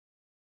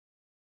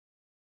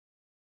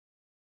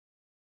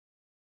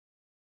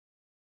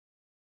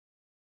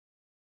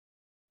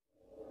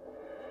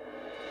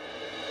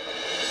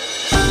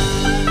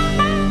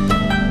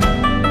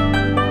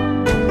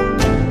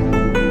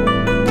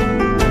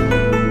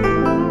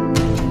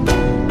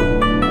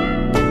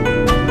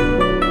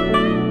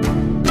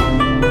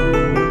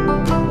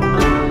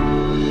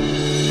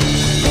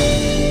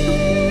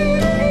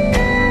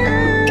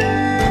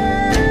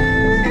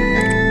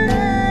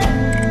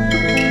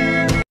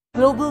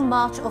global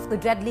march of the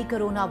deadly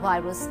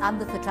coronavirus and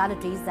the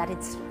fatalities that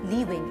it's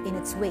leaving in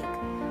its wake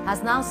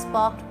has now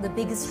sparked the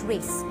biggest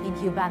race in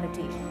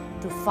humanity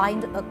to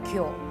find a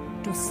cure,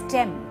 to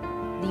stem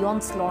the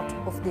onslaught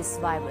of this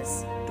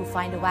virus, to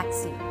find a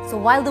vaccine. So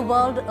while the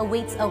world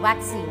awaits a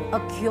vaccine, a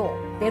cure,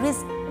 there is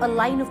a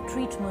line of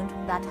treatment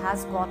that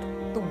has got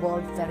the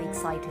world very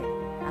excited,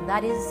 and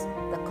that is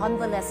the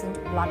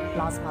convalescent blood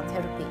plasma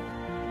therapy.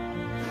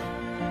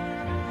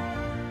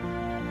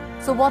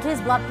 So what is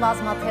blood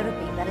plasma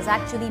therapy that has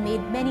actually made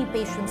many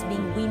patients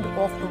being weaned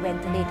off the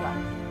ventilator?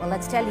 Well,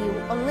 let's tell you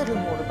a little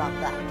more about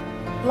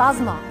that.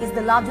 Plasma is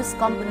the largest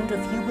component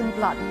of human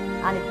blood,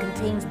 and it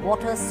contains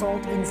water,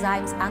 salt,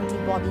 enzymes,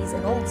 antibodies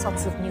and all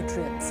sorts of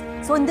nutrients.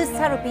 So in this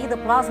therapy, the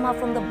plasma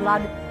from the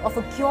blood of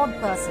a cured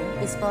person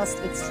is first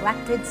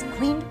extracted,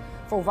 screened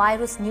for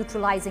virus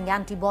neutralizing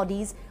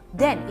antibodies,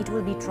 then it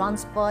will be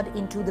transferred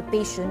into the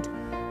patient.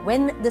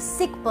 When the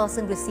sick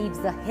person receives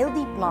the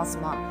healthy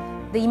plasma,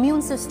 the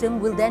immune system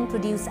will then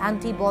produce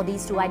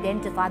antibodies to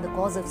identify the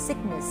cause of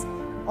sickness,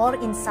 or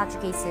in such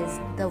cases,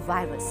 the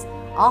virus.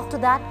 After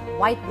that,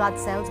 white blood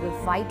cells will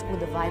fight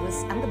with the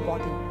virus and the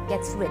body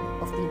gets rid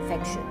of the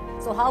infection.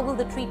 So how will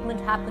the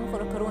treatment happen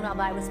for a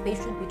coronavirus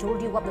patient? We told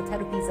you what the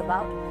therapy is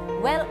about.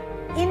 Well,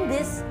 in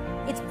this,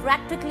 it's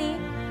practically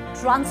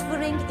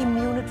transferring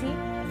immunity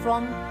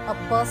from a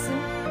person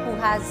who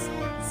has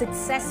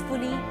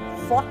successfully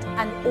fought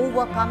and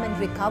overcome and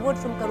recovered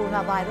from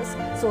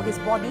coronavirus. So his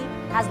body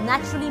has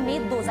naturally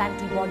made those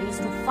antibodies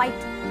to fight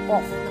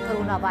off the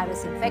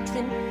coronavirus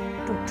infection,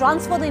 to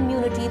transfer the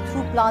immunity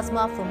through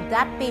plasma from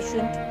that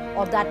patient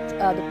or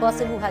the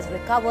person who has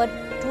recovered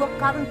to a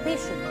current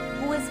patient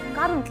who is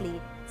currently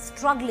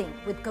struggling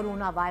with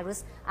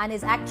coronavirus and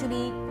is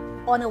actually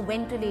on a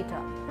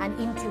ventilator and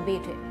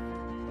intubated.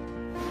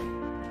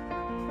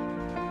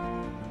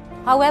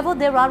 However,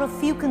 there are a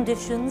few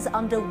conditions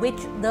under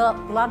which the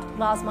blood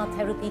plasma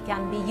therapy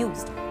can be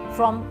used,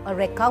 from a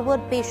recovered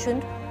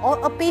patient or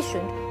a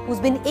patient who's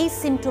been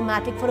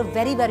asymptomatic for a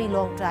very, very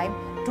long time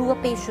to a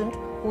patient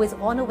who is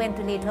on a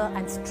ventilator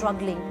and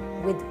struggling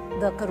with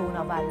the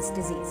coronavirus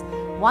disease.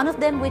 One of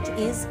them, which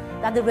is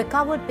that the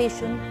recovered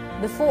patient,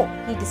 before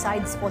he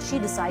decides or she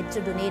decides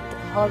to donate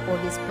her or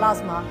his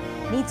plasma,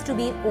 needs to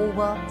be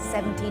over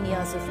 17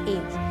 years of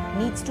age,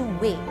 needs to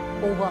weigh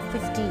over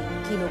 50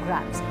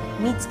 kilograms,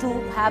 needs to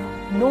have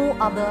no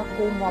other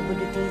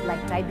comorbidities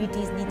like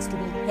diabetes, needs to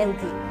be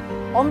healthy.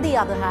 On the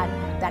other hand,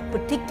 that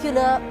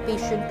particular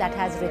patient that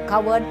has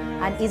recovered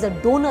and is a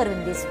donor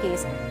in this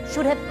case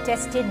should have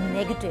tested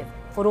negative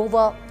for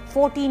over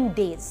 14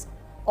 days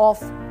of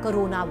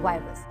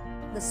coronavirus.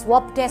 The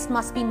swab test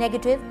must be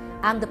negative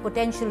and the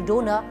potential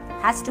donor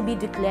has to be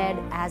declared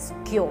as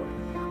cured.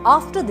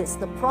 After this,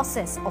 the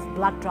process of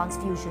blood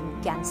transfusion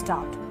can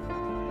start.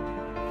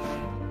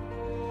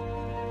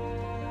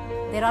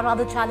 There are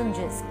other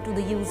challenges to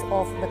the use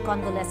of the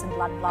convalescent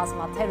blood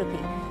plasma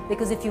therapy,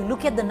 because if you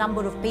look at the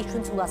number of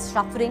patients who are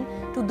suffering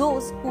to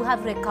those who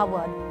have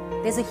recovered,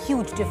 there's a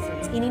huge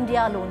difference. In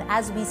India alone,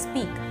 as we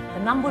speak,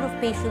 the number of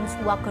patients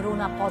who are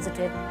corona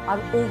positive are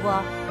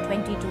over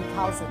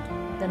 22,000.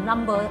 The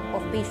number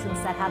of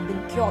patients that have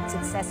been cured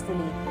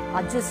successfully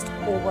are just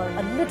over,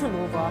 a little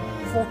over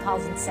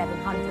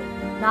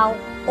 4,700. Now,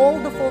 all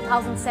the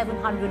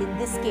 4,700 in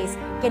this case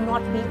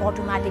cannot be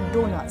automatic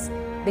donors,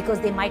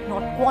 because they might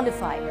not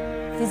qualify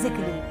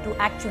physically to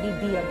actually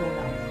be a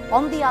donor.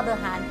 On the other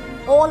hand,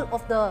 all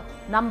of the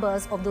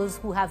numbers of those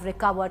who have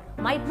recovered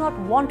might not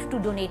want to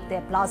donate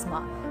their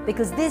plasma,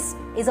 because this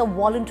is a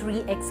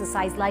voluntary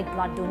exercise like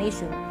blood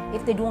donation.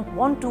 If they don't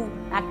want to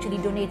actually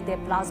donate their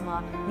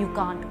plasma, you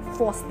can't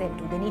force them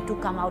to. They need to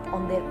come out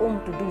on their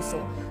own to do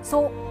so.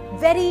 So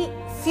very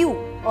few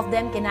of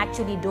them can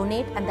actually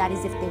donate, and that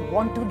is if they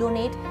want to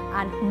donate,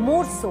 and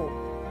more so,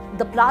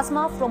 the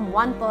plasma from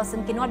one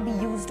person cannot be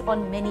used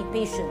on many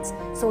patients.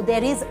 So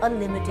there is a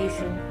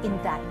limitation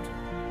in that.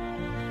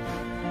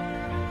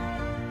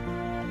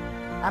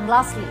 And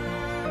lastly,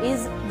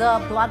 is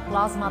the blood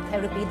plasma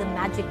therapy the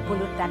magic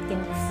bullet that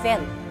can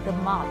fell the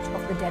march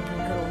of the deadly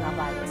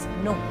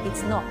coronavirus? No,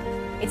 it's not.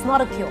 It's not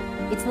a cure.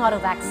 It's not a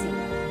vaccine.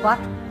 But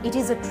it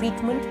is a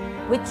treatment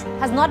which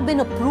has not been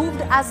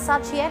approved as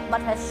such yet, but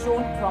has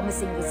shown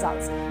promising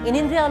results. In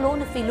India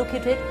alone, if we look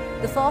at it,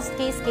 the first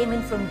case came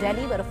in from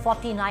Delhi, where a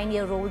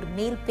 49-year-old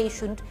male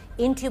patient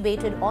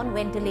intubated on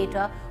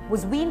ventilator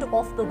was weaned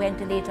off the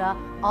ventilator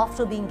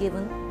after being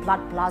given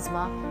blood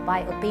plasma by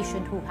a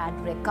patient who had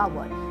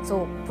recovered.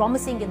 So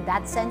promising in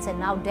that sense, and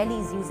now Delhi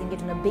is using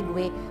it in a big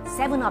way.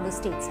 7 other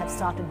states have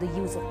started the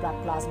use of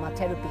blood plasma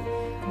therapy.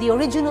 The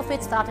origin of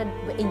it started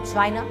in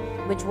China,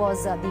 which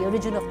was the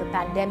origin of the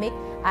pandemic,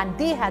 and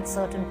they had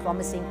certain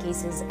promising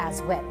cases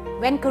as well.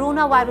 When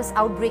coronavirus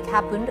outbreak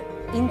happened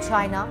in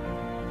China,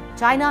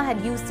 China had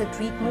used the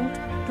treatment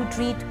to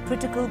treat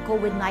critical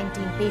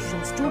COVID-19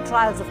 patients. 2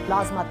 trials of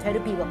plasma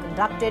therapy were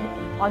conducted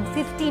on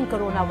 15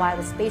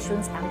 coronavirus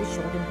patients, and they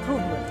showed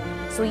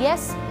improvement. So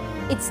yes,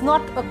 it's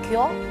not a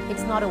cure,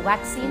 it's not a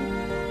vaccine,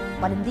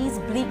 But in these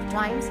bleak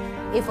times,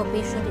 if a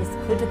patient is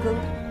critical,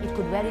 it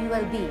could very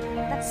well be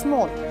that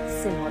small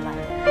silver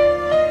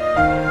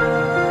lining.